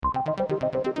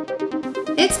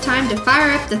It's time to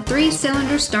fire up the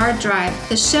three-cylinder Star Drive,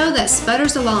 the show that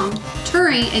sputters along,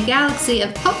 touring a galaxy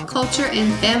of pop culture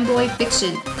and fanboy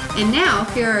fiction. And now,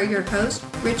 here are your hosts,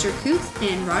 Richard Coots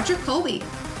and Roger Colby.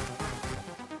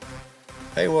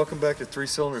 Hey, welcome back to Three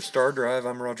Cylinder Star Drive.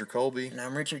 I'm Roger Colby. And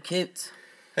I'm Richard Coots.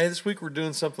 Hey, this week we're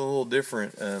doing something a little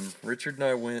different. Richard and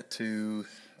I went to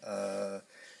a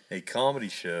comedy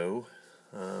show.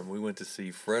 We went to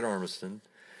see Fred Armisen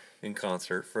in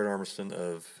concert. Fred Armisen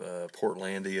of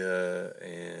Portlandia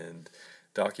and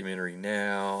Documentary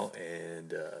Now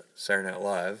and Saturday Night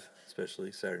Live,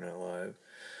 especially Saturday Night Live.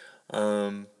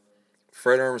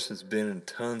 Fred Armisen's been in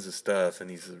tons of stuff,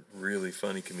 and he's a really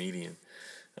funny comedian.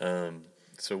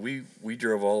 So we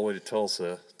drove all the way to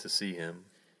Tulsa to see him,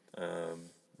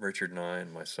 Richard and I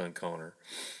and my son Connor.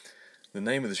 The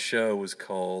name of the show was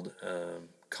called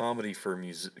Comedy for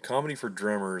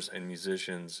Drummers and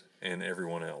Musicians and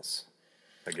Everyone Else,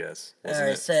 I guess.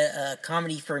 It's a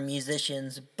comedy for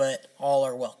musicians, but all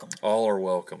are welcome. All are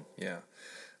welcome, yeah.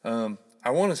 I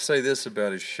want to say this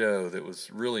about his show that was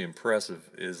really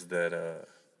impressive is that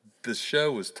the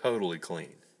show was totally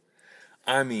clean.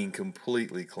 I mean,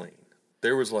 completely clean.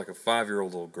 There was like a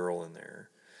 5-year-old little girl in there.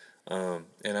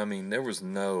 And I mean, there was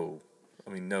no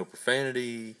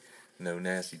profanity, no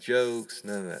nasty jokes,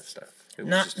 none of that stuff.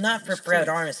 Not for Fred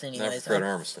Armisen, anyways. Not for Fred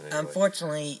Armisen, anyway.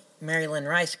 Unfortunately, Marilyn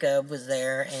Rice Cub was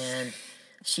there, and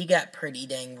she got pretty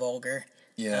dang vulgar.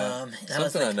 Yeah.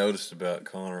 Something I noticed about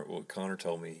Connor, what Connor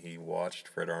told me, he watched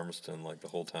Fred Armisen like the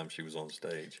whole time she was on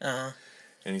stage. Uh-huh.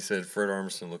 And he said Fred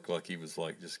Armisen looked like he was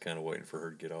like just kind of waiting for her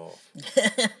to get off.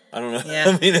 I don't know. Yeah.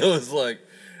 I mean, it was like,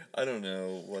 I don't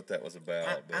know what that was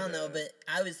about. I don't know, but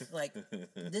I was like,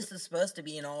 this is supposed to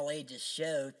be an all ages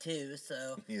show too,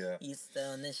 so yeah.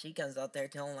 And then she comes out there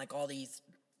telling like all these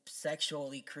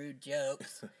sexually crude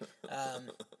jokes.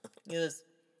 It was.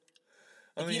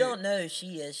 If you don't know who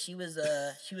she is, she was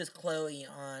Chloe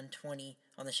on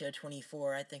the show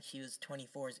 24. I think she was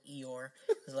 24's Eeyore.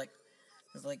 It was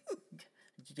like,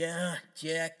 yeah,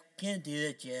 Jack, can't do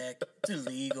that, Jack. It's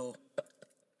illegal.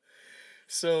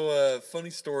 So,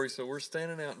 funny story. So we're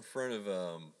standing out in front of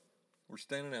the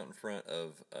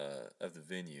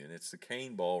venue, and it's the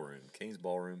Kane Ballroom. Kane's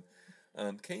Ballroom.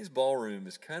 Kane's Ballroom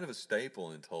is kind of a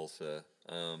staple in Tulsa.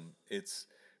 It's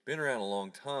been around a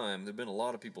long time. There've been a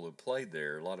lot of people who played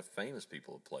there. A lot of famous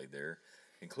people have played there,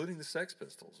 including the Sex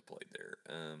Pistols have played there.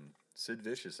 Sid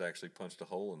Vicious actually punched a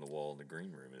hole in the wall in the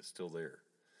green room, and it's still there.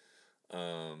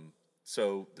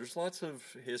 So there's lots of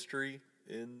history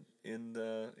in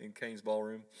Kane's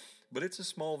Ballroom, but it's a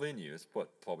small venue. It's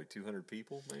probably 200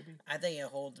 people, maybe. I think it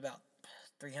holds about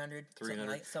 300.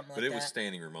 300, something like that. But it was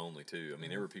standing room only too. I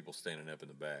mean, there were people standing up in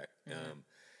the back. Mm-hmm.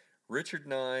 Richard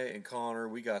and I and Connor,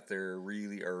 we got there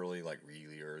really early, like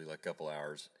a couple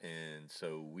hours, and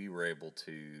so we were able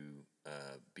to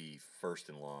be first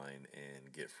in line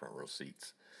and get front row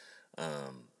seats.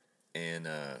 And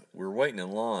we were waiting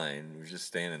in line. We were just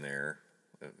standing there.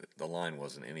 The line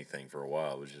wasn't anything for a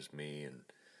while. It was just me and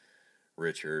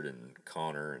Richard and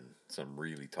Connor and some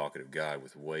really talkative guy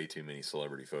with way too many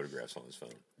celebrity photographs on his phone.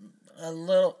 A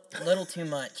little too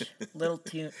much.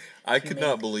 I could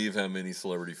not believe how many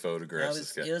celebrity photographs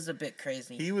this guy. It was a bit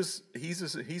crazy. He's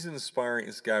an aspiring.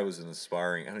 This guy was an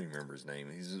aspiring. I don't even remember his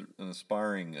name. He's an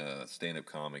aspiring stand-up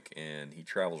comic, and he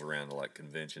travels around to like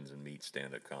conventions and meets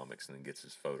stand-up comics, and then gets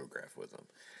his photograph with them.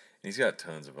 And he's got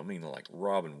tons of them. I mean, like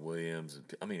Robin Williams.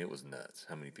 I mean, it was nuts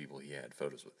how many people he had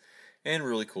photos with, and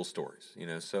really cool stories.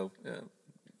 So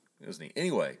it was neat.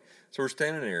 Anyway, so we're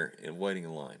standing there and waiting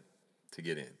in line to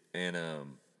get in, and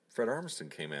Fred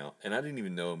Armisen came out, and I didn't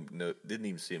even didn't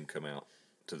even see him come out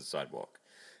to the sidewalk,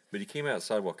 but he came out the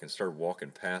sidewalk and started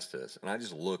walking past us, and I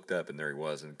just looked up, and there he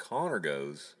was, and Connor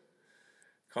goes,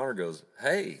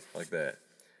 "Hey," like that,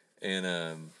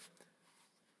 and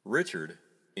Richard,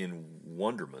 in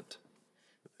wonderment,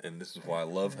 and this is why I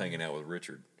love hanging out with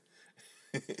Richard,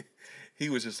 he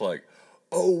was just like,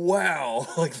 "Oh wow,"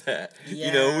 like that.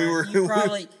 Yeah,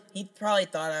 he probably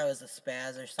thought I was a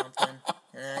spaz or something,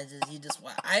 and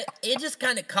it just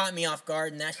kind of caught me off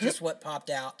guard, and that's just what popped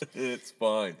out. It's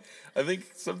fine. I think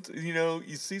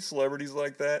you see celebrities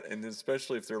like that, and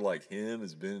especially if they're like him,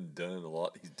 he's done a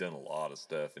lot of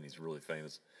stuff, and he's really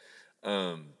famous.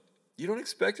 You don't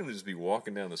expect him to just be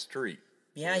walking down the street.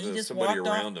 Yeah, he just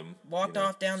walked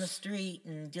off down the street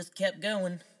and just kept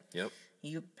going. Yep.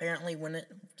 He apparently went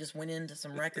into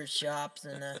some record shops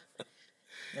and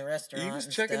the restaurant. He was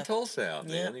checking Tulsa out,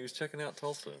 man. Yep. He was checking out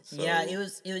Tulsa. So. Yeah, it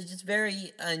was just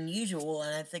very unusual,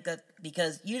 and I think that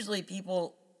because usually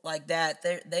people like that,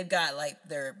 they've got like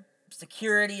their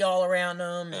security all around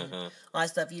them and all that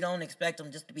stuff. You don't expect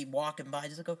them just to be walking by,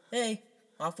 just go, hey,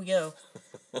 off we go.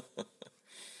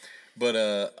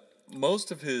 But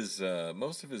most of his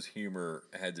humor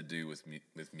had to do with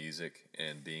music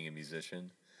and being a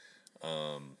musician.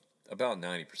 About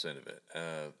 90% of it.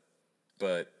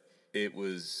 But it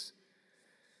was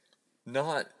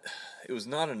not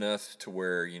enough to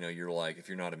where, you're like, if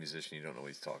you're not a musician, you don't know what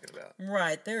he's talking about.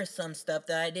 Right. There is some stuff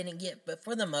that I didn't get, but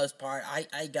for the most part,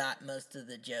 I got most of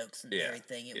the jokes and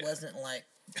everything. It wasn't like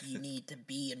you need to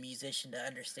be a musician to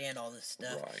understand all this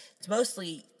stuff. Right. It's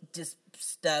mostly just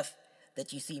stuff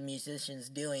that you see musicians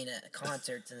doing at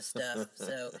concerts and stuff.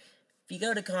 So if you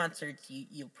go to concerts,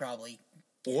 you'll probably...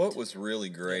 What was really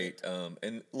great,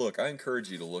 and look, I encourage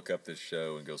you to look up this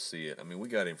show and go see it. I mean, we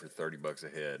got in for $30 a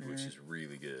head, which is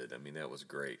really good. I mean, that was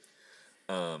great.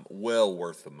 Well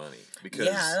worth the money because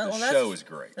the show is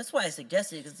great. That's why I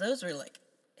suggested it, because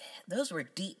those were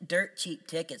dirt cheap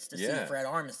tickets to see Fred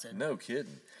Armisen. No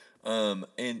kidding.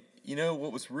 And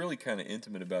what was really kind of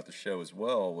intimate about the show as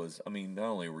well was, I mean, not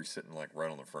only were we sitting like right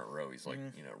on the front row, he's like,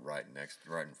 right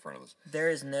in front of us. There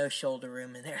is no shoulder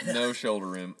room in there, though. No shoulder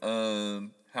room.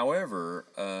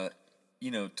 However,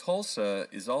 Tulsa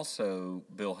is also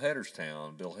Bill Hader's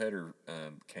town. Bill Hader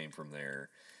came from there,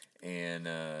 and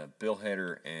Bill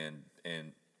Hader and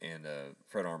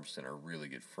Fred Armisen are really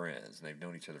good friends, and they've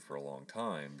known each other for a long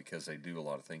time because they do a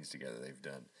lot of things together. They've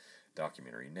done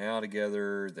Documentary Now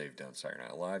together. They've done Saturday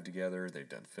Night Live together. They've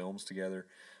done films together.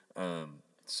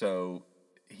 So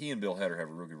he and Bill Hader have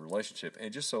a real good relationship. And it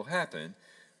just so happened,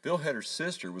 Bill Hader's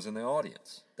sister was in the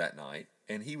audience that night,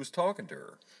 and he was talking to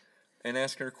her and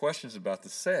asking her questions about the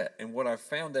set. And what I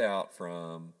found out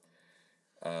from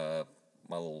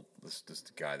this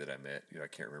guy that I met, I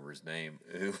can't remember his name,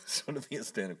 who was going to be a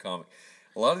stand-up comic.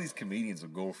 A lot of these comedians will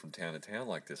go from town to town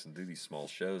like this and do these small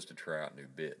shows to try out new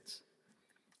bits.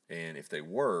 And if they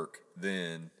work,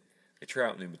 then they try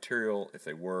out new material. If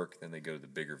they work, then they go to the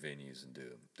bigger venues and do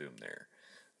them there.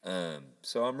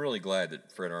 So I'm really glad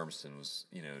that Fred Armisen was,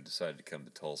 decided to come to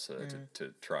Tulsa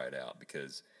to try it out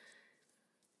because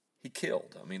he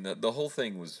killed. I mean, the whole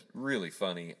thing was really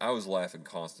funny. I was laughing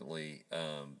constantly,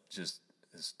 just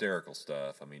hysterical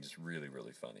stuff. I mean, just really,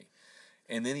 really funny.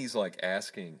 And then he's like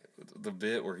asking the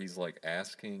bit where he's like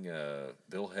asking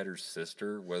Bill Hader's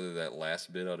sister whether that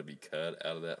last bit ought to be cut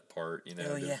out of that part.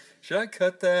 Should I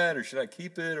cut that or should I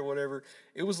keep it or whatever?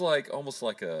 It was like almost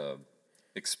like a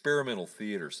experimental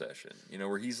theater session,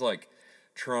 where he's like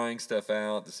trying stuff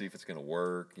out to see if it's going to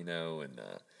work,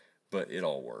 but it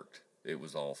all worked. It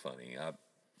was all funny.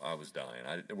 I was dying.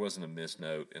 There wasn't a missed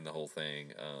note in the whole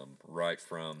thing. Right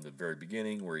from the very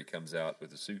beginning, where he comes out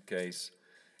with a suitcase.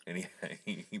 And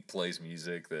he plays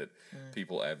music that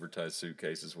people advertise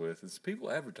suitcases with.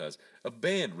 People advertise. A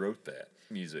band wrote that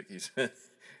music, he said.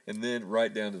 And then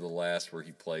right down to the last where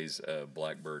he plays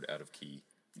Blackbird out of key.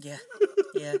 Yeah.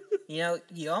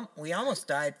 We almost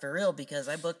died for real because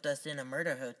I booked us in a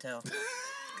murder hotel.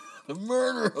 The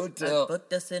murder hotel. I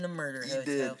booked us in a murder hotel.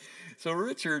 Did. So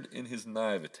Richard, in his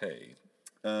naivete,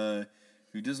 who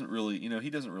doesn't really, he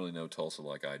doesn't really know Tulsa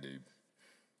like I do.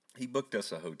 He booked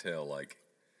us a hotel like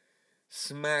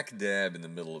smack dab in the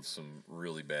middle of some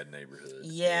really bad neighborhood.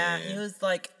 Yeah, it was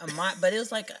like but it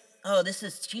was like, oh, this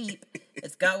is cheap.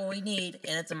 It's got what we need,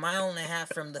 and it's 1.5 miles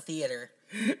from the theater.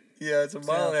 Yeah, it's 1.5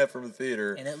 miles from the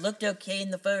theater, and it looked okay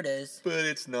in the photos. But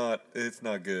it's not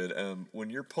good. When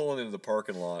you're pulling into the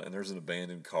parking lot and there's an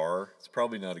abandoned car, it's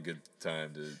probably not a good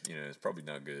time to. It's probably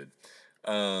not good.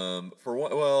 For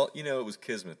one, it was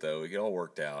kismet though. It all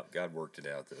worked out. God worked it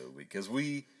out though, because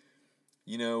we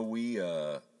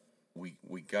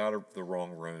got the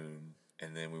wrong room,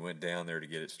 and then we went down there to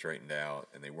get it straightened out,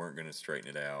 and they weren't going to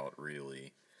straighten it out,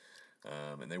 really.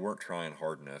 And they weren't trying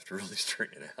hard enough to really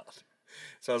straighten it out.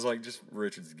 So I was like, just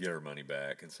Richards, get our money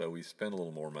back. And so we spent a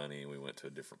little more money, and we went to a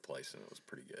different place, and it was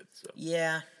pretty good. So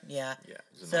Yeah.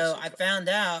 So I found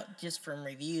out, just from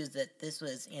reviews, that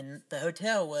the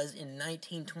hotel was in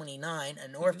 1929,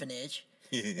 an orphanage,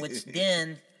 which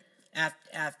then,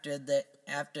 after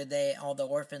all the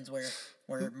orphans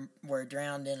were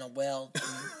drowned in a well,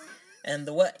 and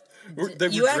the what? They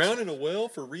were drowned in a well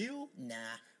for real? Nah.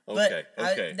 Okay.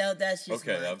 No, that's just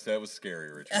okay. That was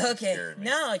scary, Richard. Okay.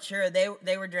 No, sure. They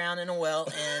were drowned in a well,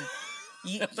 and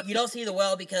you don't see the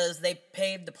well because they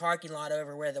paved the parking lot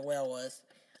over where the well was.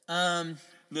 None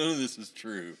of this is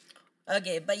true.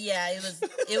 Okay, but yeah,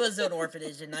 it was an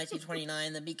orphanage in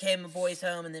 1929. Then became a boys'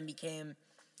 home, and then became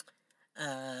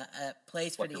a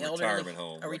place for the elderly, retirement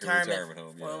home, a retirement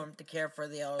home to care for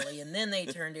the elderly, and then they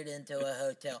turned it into a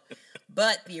hotel.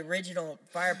 But the original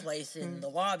fireplace in the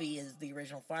lobby is the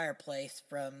original fireplace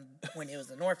from when it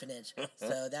was an orphanage.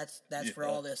 So that's where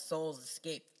all the souls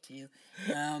escaped to.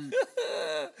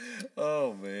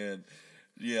 Oh man,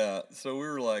 yeah. So we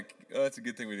were like, oh, it's a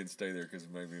good thing we didn't stay there because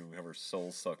maybe we have our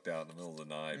souls sucked out in the middle of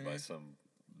the night by some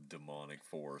demonic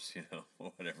force,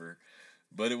 whatever.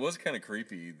 But it was kind of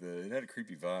creepy. It had a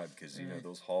creepy vibe because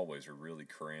those hallways are really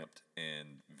cramped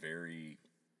and very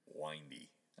windy.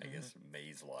 I guess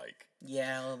maze-like.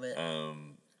 Yeah, a little bit.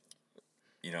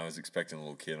 I was expecting a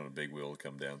little kid on a big wheel to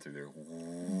come down through there.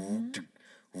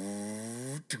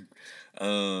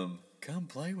 Come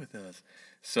play with us.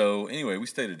 So anyway, we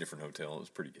stayed at a different hotel. It was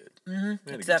pretty good.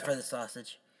 Except for the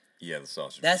sausage. Yeah, the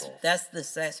sausage. That's the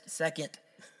second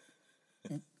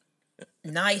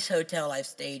nice hotel I've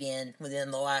stayed in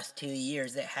within the last 2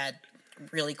 years that had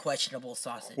really questionable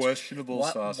sausage.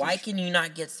 Sausage. Why can you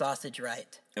not get sausage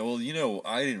right? Well,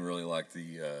 I didn't really like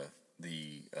the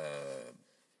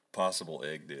possible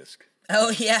egg disc. Oh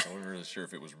yeah. I wasn't really sure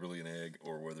if it was really an egg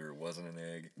or whether it wasn't an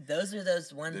egg. Those are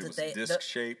those ones It that was they disc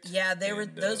shaped. Yeah,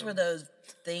 those were those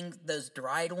things, those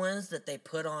dried ones that they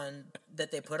put on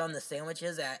the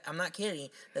sandwiches at. I'm not kidding.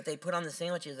 That they put on the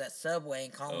sandwiches at Subway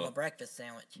and call them a breakfast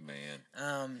sandwich.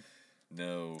 Man.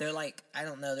 No. They're like, I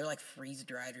don't know, they're like freeze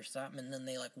dried or something, and then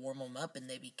they like warm them up and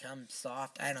they become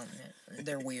soft. I don't know.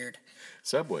 They're weird.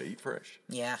 Subway, eat fresh.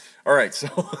 Yeah. All right, so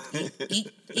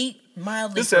eat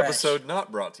mildly this fresh. episode not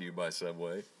brought to you by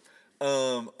Subway.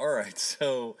 All right,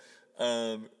 so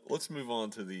let's move on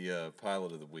to the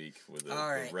pilot of the week with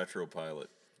the retro pilot.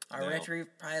 Our retro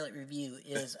pilot review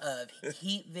is of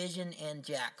Heat Vision and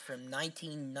Jack from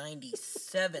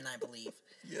 1997, I believe.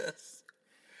 Yes.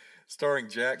 Starring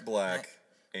Jack Black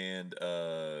and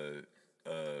as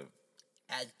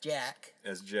Jack,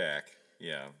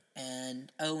 yeah. And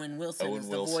Owen Wilson as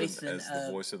the voice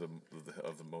of the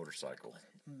motorcycle.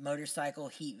 Motorcycle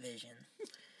Heat Vision.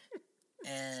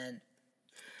 And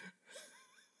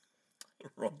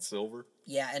Ron Silver.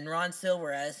 Yeah, and Ron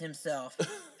Silver as himself,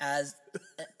 as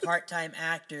a part-time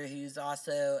actor who's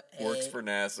also works for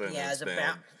NASA. Yeah, as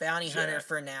a bounty hunter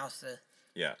for NASA.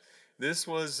 Yeah. This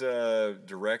was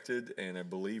directed and I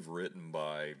believe written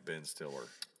by Ben Stiller.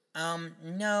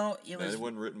 No, it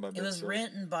wasn't written by Ben Stiller. It was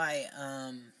written by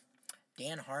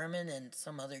Dan Harmon and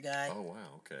some other guy. Oh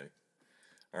wow, okay.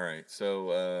 All right.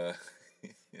 So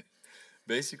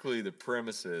basically the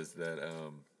premise is that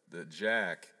that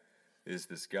Jack is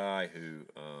this guy who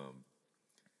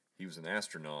he was an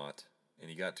astronaut and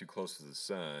he got too close to the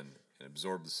sun and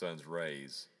absorbed the sun's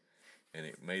rays and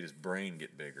it made his brain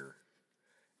get bigger.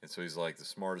 And so he's like the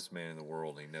smartest man in the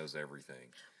world. And he knows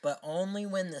everything. But only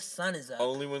when the sun is up.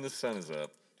 Only when the sun is up.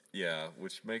 Yeah,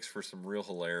 which makes for some real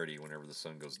hilarity whenever the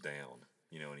sun goes down.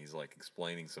 And he's like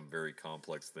explaining some very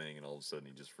complex thing, and all of a sudden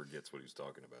he just forgets what he's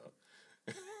talking about.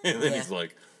 And then he's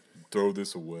like, throw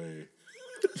this away.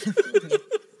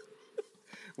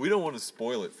 We don't want to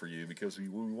spoil it for you because we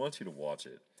want you to watch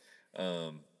it.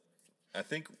 I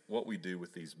think what we do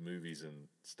with these movies and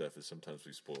stuff is sometimes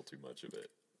we spoil too much of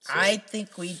it. So, I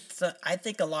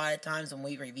think a lot of times when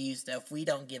we review stuff, we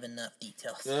don't give enough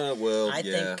details. I think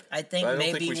maybe I don't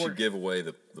think we should give away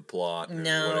the plot or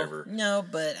whatever. No,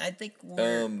 but I think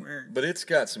we're but it's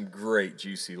got some great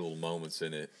juicy little moments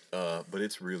in it. But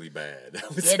it's really bad. I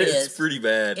would say it's pretty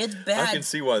bad. It's bad. I can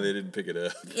see why they didn't pick it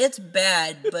up. It's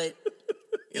bad, but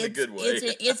in a good way.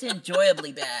 It's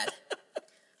enjoyably bad.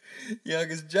 Yeah,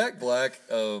 because Jack Black,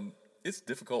 it's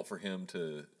difficult for him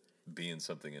to be in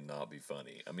something and not be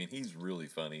funny. I mean, he's really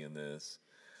funny in this.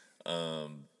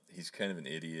 He's kind of an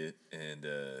idiot, and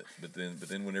but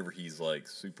then whenever he's like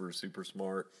super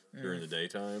smart during the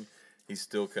daytime, he's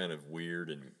still kind of weird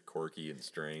and quirky and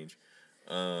strange.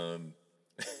 And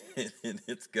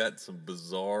it's got some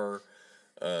bizarre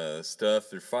stuff.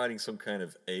 They're fighting some kind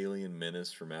of alien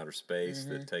menace from outer space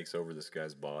that takes over this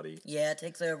guy's body. Yeah, it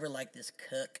takes over like this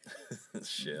cook,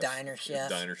 diner chef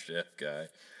guy.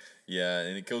 Yeah,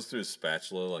 and it goes through his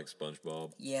spatula like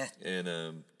SpongeBob. Yeah.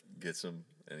 And gets him,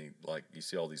 and he you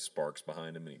see all these sparks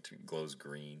behind him, and he glows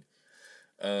green.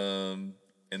 And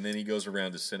then he goes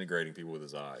around disintegrating people with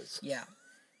his eyes. Yeah.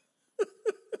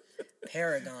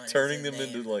 Paragon. Turning them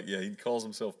into he calls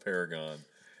himself Paragon.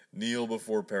 Kneel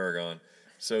before Paragon.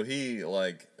 So he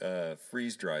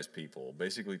freeze dries people,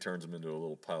 basically turns them into a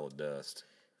little pile of dust.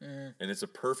 And it's a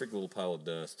perfect little pile of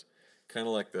dust, kind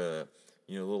of like the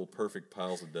little perfect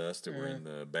piles of dust that were in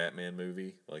the Batman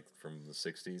movie, like from the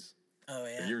 60s. Oh,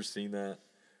 yeah. Have you ever seen that?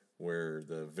 Where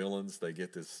the villains, they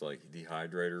get this,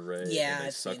 dehydrator ray. Yeah, and they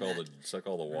I've suck seen all that. suck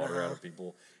all the water out of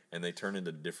people, and they turn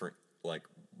into different like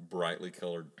brightly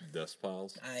colored dust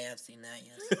piles. I have seen that,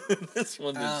 yes. This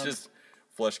one that's just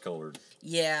flesh colored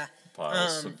Yeah.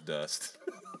 piles of dust.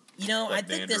 You know, Like I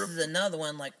think dandruff. this is another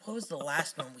one. Like, what was the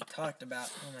last one we talked about?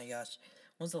 Oh my gosh.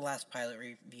 What was the last pilot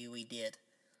review we did?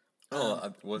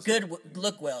 Was Good, it?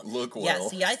 Look Well. Look Yeah, Well.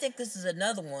 see, I think this is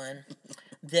another one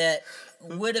that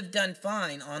would have done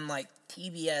fine on, like,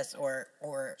 TBS or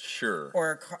Sure.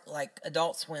 like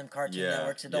Adult Swim, Cartoon Yeah,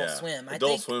 Network's Adult yeah. Swim.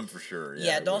 Adult Swim for sure.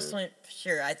 Yeah, it Adult would've- Swim,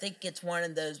 sure. I think it's one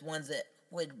of those ones that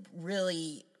would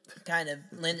really kind of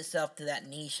lend itself to that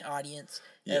niche audience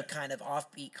Yeah. of kind of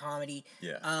offbeat comedy.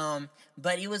 Yeah.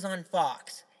 But it was on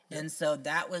Fox, and so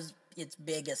that was its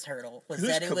biggest hurdle was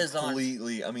that it was on.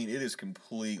 completely. I mean, it is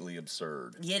completely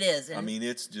absurd. It is. And I mean,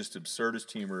 it's just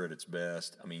absurdist humor at its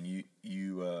best. I mean,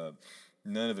 you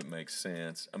none of it makes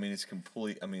sense. I mean, it's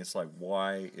complete. I mean, it's like,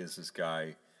 why is this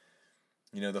guy?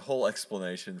 You know, the whole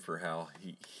explanation for how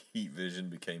Heat Vision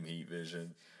became Heat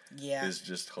Vision yeah. is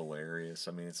just hilarious.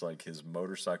 I mean, it's like his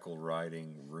motorcycle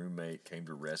riding roommate came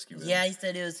to rescue him. Yeah, he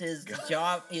said it was his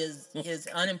job. His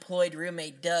unemployed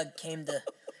roommate Doug came to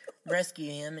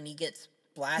rescue him, and he gets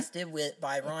blasted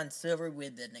by Ron Silver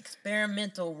with an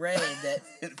experimental ray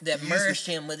that merged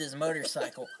him with his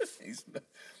motorcycle.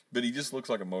 But he just looks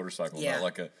like a motorcycle, Yeah.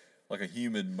 not like a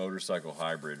human motorcycle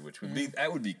hybrid, which would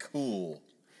would be cool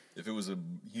if it was a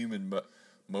human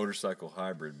motorcycle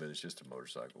hybrid, but it's just a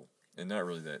motorcycle. And not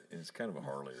really that. And it's kind of a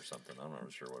Harley or something. I'm not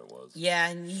really sure what it was. Yeah,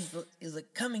 and he's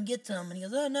like, "Come and get some," and he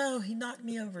goes, "Oh no, he knocked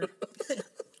me over."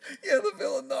 Yeah, the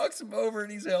villain knocks him over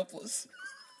and he's helpless.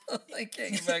 They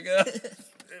can't get back up.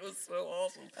 It was so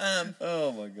awesome.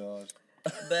 Oh my gosh.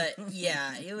 But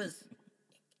yeah,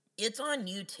 it's on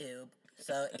YouTube,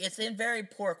 so it's in very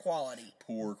poor quality.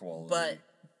 Poor quality. But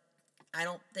I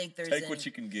don't think there's take what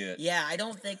you can get. Yeah, I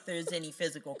don't think there's any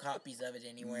physical copies of it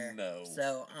anywhere. No.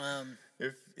 So,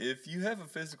 If you have a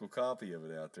physical copy of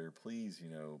it out there, please,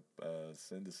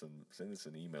 send us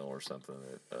an email or something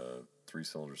at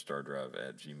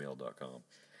 3cylinderstardrive@gmail.com.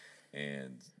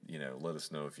 And, let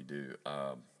us know if you do.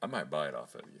 I might buy it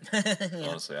off of you. Yeah.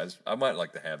 Honestly, I might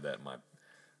like to have that in my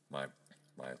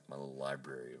little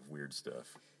library of weird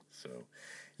stuff. So,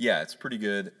 yeah, it's pretty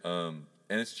good. And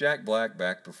it's Jack Black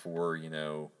back before,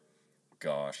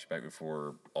 back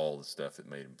before all the stuff that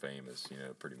made him famous,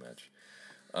 pretty much.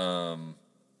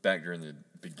 Back during the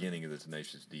beginning of the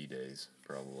Tenacious D days,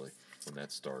 probably, when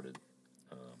that started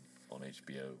on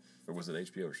HBO. Or was it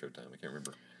HBO or Showtime? I can't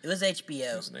remember. it was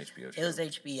HBO. It was an HBO show. It was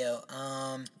HBO.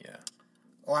 Yeah.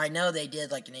 Or I know they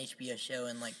did like an HBO show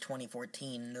in like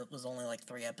 2014. And it was only like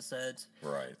 3 episodes.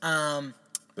 Right. But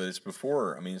it's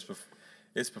before,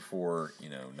 it's before,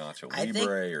 Nacho I think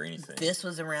Libre or anything. this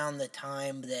was around the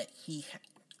time that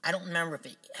I don't remember if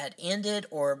it had ended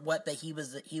or what, but he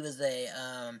was a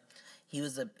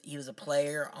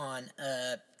player on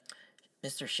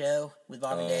Mr. Show with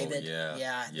Bobby David.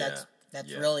 Yeah. That's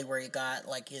Yeah. really where he got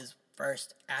like his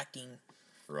first acting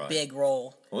Right. big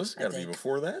role. Well, this has got to be think.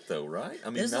 before that, though, right? I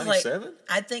mean, This is 97?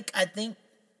 I think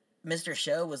Mr.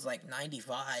 Show was like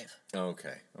 95.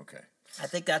 Okay. I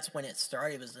think that's when it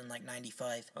started. Was in like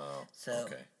 95. Oh, So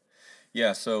okay.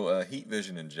 Yeah, so Heat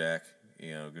Vision and Jack,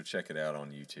 go check it out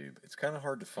on YouTube. It's kind of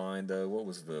hard to find, though. What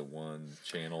was the one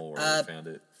channel where you found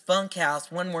it?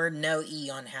 Funkhouse, one word, no E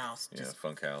on house. Yeah, Just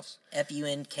Funkhouse.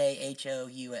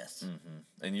 Funkhous.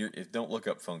 And don't look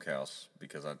up Funkhouse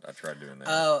because I tried doing that.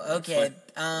 Oh, okay.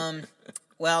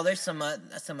 Well, there's some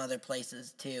other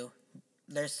places too.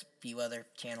 There's a few other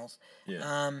channels.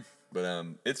 Yeah. But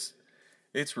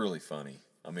it's really funny.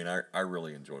 I mean, I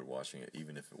really enjoyed watching it,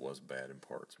 even if it was bad in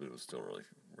parts. But it was still really,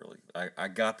 really. I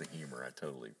got the humor. I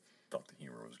totally thought the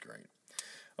humor was great.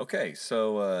 Okay,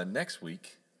 so next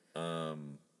week,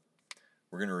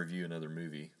 we're gonna review another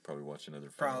movie. Probably watch another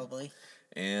film. Probably.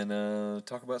 And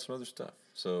talk about some other stuff.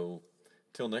 So,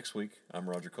 till next week, I'm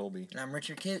Roger Colby. And I'm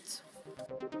Richard Coots.